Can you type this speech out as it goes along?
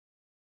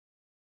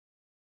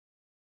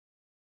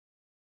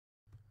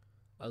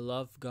I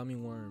love gummy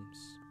worms.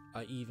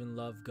 I even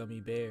love gummy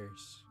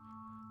bears.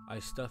 I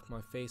stuff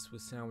my face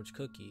with sandwich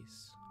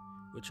cookies,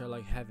 which are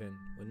like heaven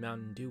when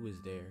Mountain Dew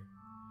is there.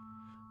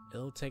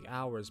 It'll take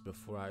hours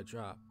before I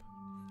drop,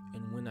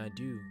 and when I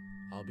do,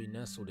 I'll be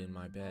nestled in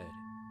my bed,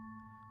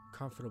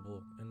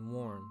 comfortable and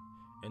warm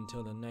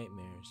until the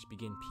nightmares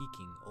begin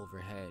peeking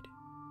overhead.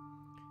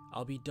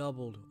 I'll be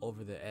doubled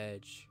over the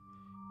edge,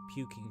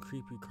 puking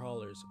creepy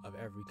crawlers of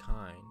every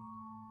kind,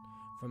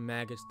 from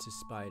maggots to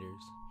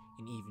spiders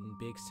and even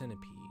big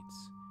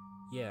centipedes.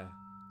 Yeah,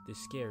 the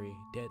scary,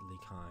 deadly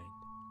kind.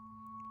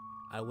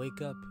 I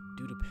wake up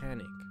due to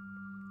panic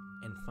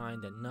and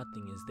find that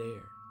nothing is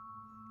there.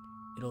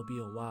 It'll be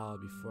a while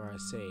before I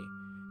say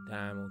that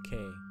I'm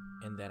okay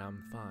and that I'm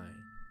fine,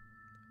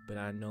 but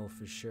I know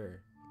for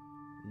sure,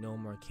 no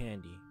more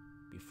candy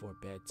before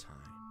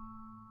bedtime.